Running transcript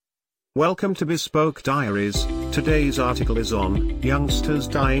Welcome to Bespoke Diaries. Today's article is on youngsters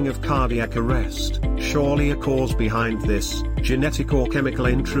dying of cardiac arrest, surely a cause behind this, genetic or chemical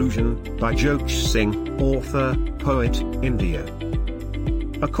intrusion, by Jyotish Singh, author, poet, India.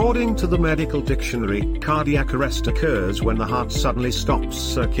 According to the medical dictionary, cardiac arrest occurs when the heart suddenly stops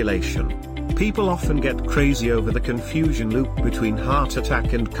circulation. People often get crazy over the confusion loop between heart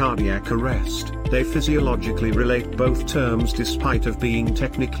attack and cardiac arrest. They physiologically relate both terms despite of being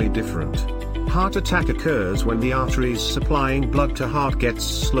technically different. Heart attack occurs when the arteries supplying blood to heart gets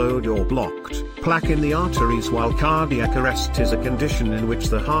slowed or blocked. Plaque in the arteries, while cardiac arrest is a condition in which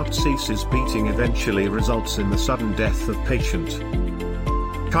the heart ceases beating, eventually results in the sudden death of patient.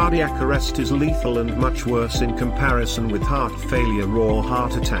 Cardiac arrest is lethal and much worse in comparison with heart failure or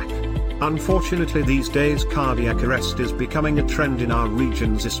heart attack. Unfortunately, these days cardiac arrest is becoming a trend in our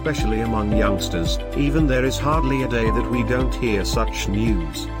regions, especially among youngsters. Even there is hardly a day that we don't hear such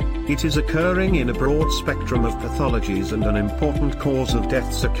news. It is occurring in a broad spectrum of pathologies and an important cause of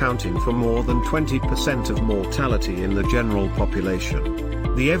deaths, accounting for more than 20% of mortality in the general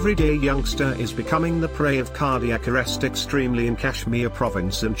population. The everyday youngster is becoming the prey of cardiac arrest, extremely in Kashmir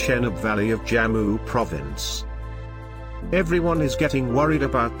province and Chenab Valley of Jammu province. Everyone is getting worried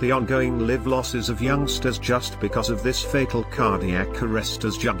about the ongoing live losses of youngsters just because of this fatal cardiac arrest,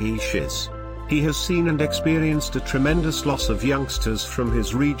 as Jyotish is. He has seen and experienced a tremendous loss of youngsters from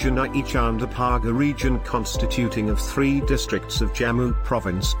his region, i.e. Chandapagha region, constituting of 3 districts of Jammu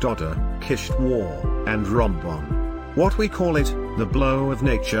province: Doda, Kishtwar, and Rambon. What we call it, the blow of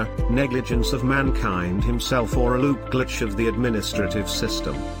nature, negligence of mankind himself, or a loop glitch of the administrative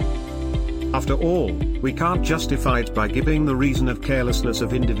system. After all, we can't justify it by giving the reason of carelessness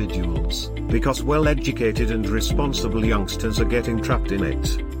of individuals, because well-educated and responsible youngsters are getting trapped in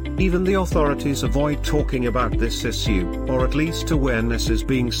it. Even the authorities avoid talking about this issue, or at least awareness is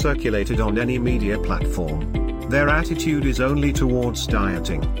being circulated on any media platform. Their attitude is only towards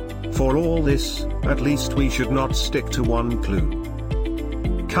dieting. For all this, at least we should not stick to one clue.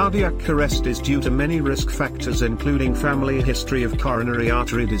 Cardiac arrest is due to many risk factors, including family history of coronary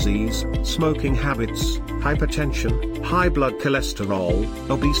artery disease, smoking habits, hypertension, high blood cholesterol,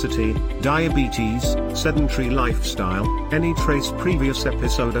 obesity, diabetes, sedentary lifestyle, any trace previous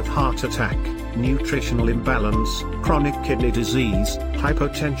episode of heart attack, nutritional imbalance, chronic kidney disease,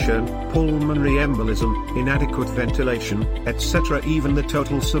 hypotension, pulmonary embolism, inadequate ventilation, etc. Even the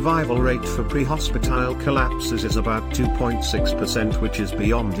total survival rate for pre-hospital collapses is about 2.6%, which is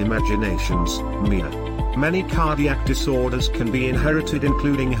beyond imagination's mere. Many cardiac disorders can be inherited,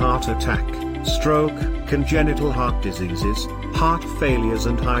 including heart attack, stroke, congenital heart diseases, heart failures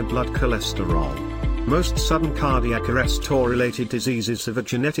and high blood cholesterol. Most sudden cardiac arrest or related diseases have a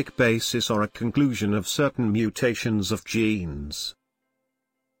genetic basis or a conclusion of certain mutations of genes,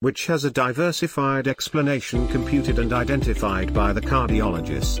 which has a diversified explanation computed and identified by the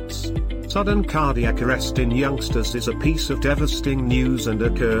cardiologists. Sudden cardiac arrest in youngsters is a piece of devastating news and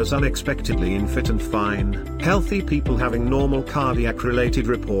occurs unexpectedly in fit and fine, healthy people having normal cardiac-related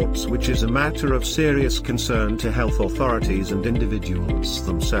reports, which is a matter of serious concern to health authorities and individuals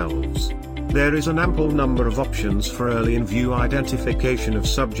themselves. There is an ample number of options for early in-view identification of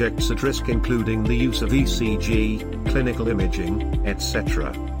subjects at risk, including the use of ECG, clinical imaging,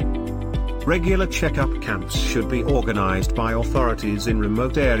 etc. Regular checkup camps should be organized by authorities in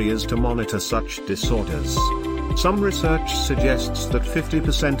remote areas to monitor such disorders. Some research suggests that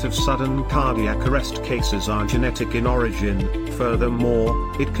 50% of sudden cardiac arrest cases are genetic in origin.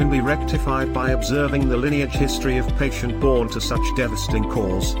 Furthermore, it can be rectified by observing the lineage history of patient born to such devastating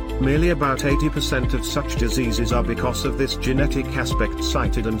cause. Merely about 80% of such diseases are because of this genetic aspect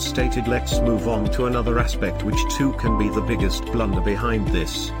cited and stated. Let's move on to another aspect, which too can be the biggest blunder behind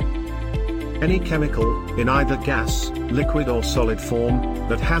this. Any chemical, in either gas, liquid or solid form,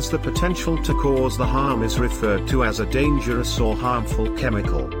 that has the potential to cause the harm is referred to as a dangerous or harmful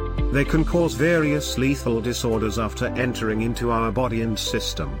chemical. They can cause various lethal disorders after entering into our body and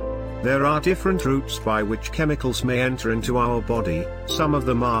system. There are different routes by which chemicals may enter into our body. Some of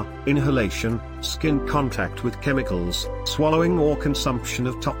them are inhalation, skin contact with chemicals, swallowing or consumption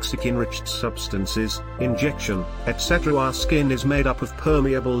of toxic enriched substances, injection, etc. Our skin is made up of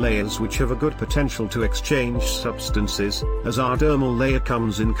permeable layers which have a good potential to exchange substances, as our dermal layer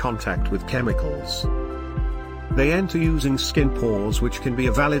comes in contact with chemicals. They enter using skin pores, which can be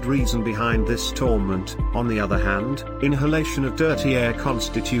a valid reason behind this torment. On the other hand, inhalation of dirty air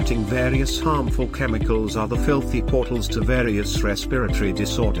constituting various harmful chemicals are the filthy portals to various respiratory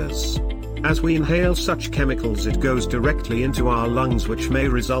disorders. As we inhale such chemicals, it goes directly into our lungs, which may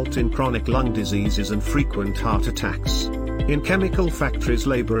result in chronic lung diseases and frequent heart attacks. In chemical factories,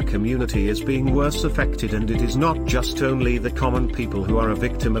 labor community is being worse affected, and it is not just only the common people who are a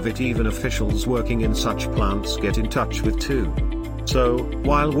victim of it. Even officials working in such plants get in touch with too. So,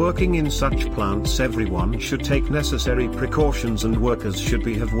 while working in such plants, everyone should take necessary precautions, and workers should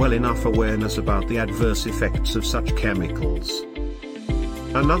have well enough awareness about the adverse effects of such chemicals.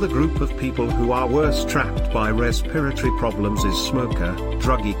 Another group of people who are worse trapped by respiratory problems is smoker,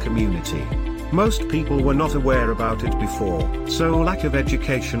 druggie community. Most people were not aware about it before, so lack of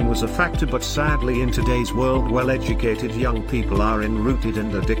education was a factor, but sadly in today's world well-educated young people are enrooted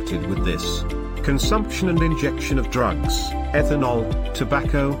and addicted with this. Consumption and injection of drugs, ethanol,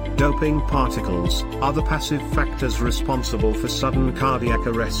 tobacco, doping particles, are the passive factors responsible for sudden cardiac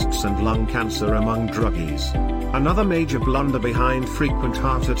arrests and lung cancer among druggies. Another major blunder behind frequent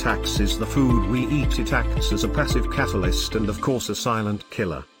heart attacks is the food we eat. It acts as a passive catalyst and of course a silent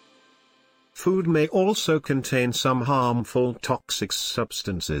killer. Food may also contain some harmful toxic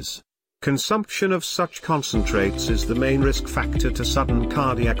substances. Consumption of such concentrates is the main risk factor to sudden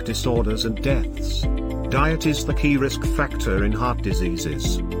cardiac disorders and deaths. Diet is the key risk factor in heart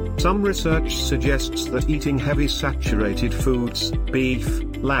diseases. Some research suggests that eating heavy saturated foods, beef,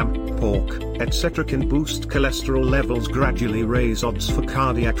 lamb, pork, etc. can boost cholesterol levels, gradually raise odds for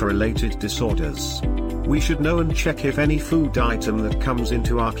cardiac-related disorders. We should know and check if any food item that comes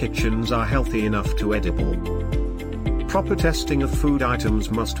into our kitchens are healthy enough to edible. Proper testing of food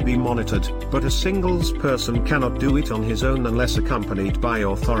items must be monitored, but a single person cannot do it on his own unless accompanied by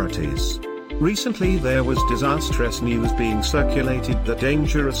authorities. Recently there was disastrous news being circulated that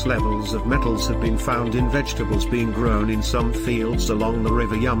dangerous levels of metals have been found in vegetables being grown in some fields along the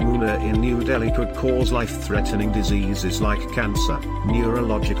river Yamuna in New Delhi, could cause life-threatening diseases like cancer,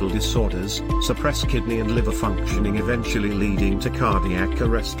 neurological disorders, suppress kidney and liver functioning, eventually leading to cardiac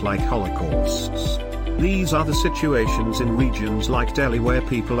arrest like holocausts. These are the situations in regions like Delhi where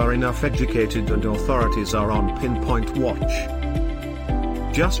people are enough educated and authorities are on pinpoint watch.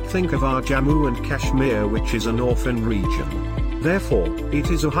 Just think of our Jammu and Kashmir, which is an orphan region. Therefore, it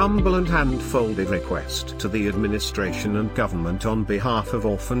is a humble and hand-folded request to the administration and government on behalf of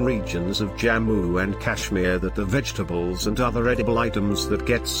orphan regions of Jammu and Kashmir that the vegetables and other edible items that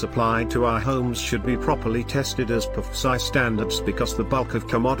get supplied to our homes should be properly tested as per FSI standards, because the bulk of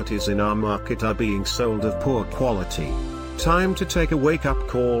commodities in our market are being sold of poor quality. Time to take a wake-up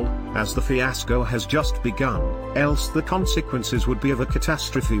call, as the fiasco has just begun, else the consequences would be of a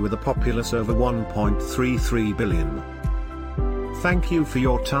catastrophe with a populace over 1.33 billion. Thank you for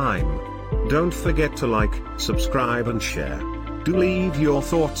your time. Don't forget to like, subscribe and share. Do leave your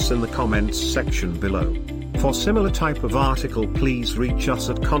thoughts in the comments section below. For similar type of article, please reach us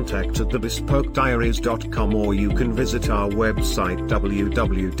at contact@thebespokediaries.com, or you can visit our website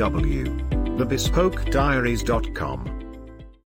www.thebespokediaries.com.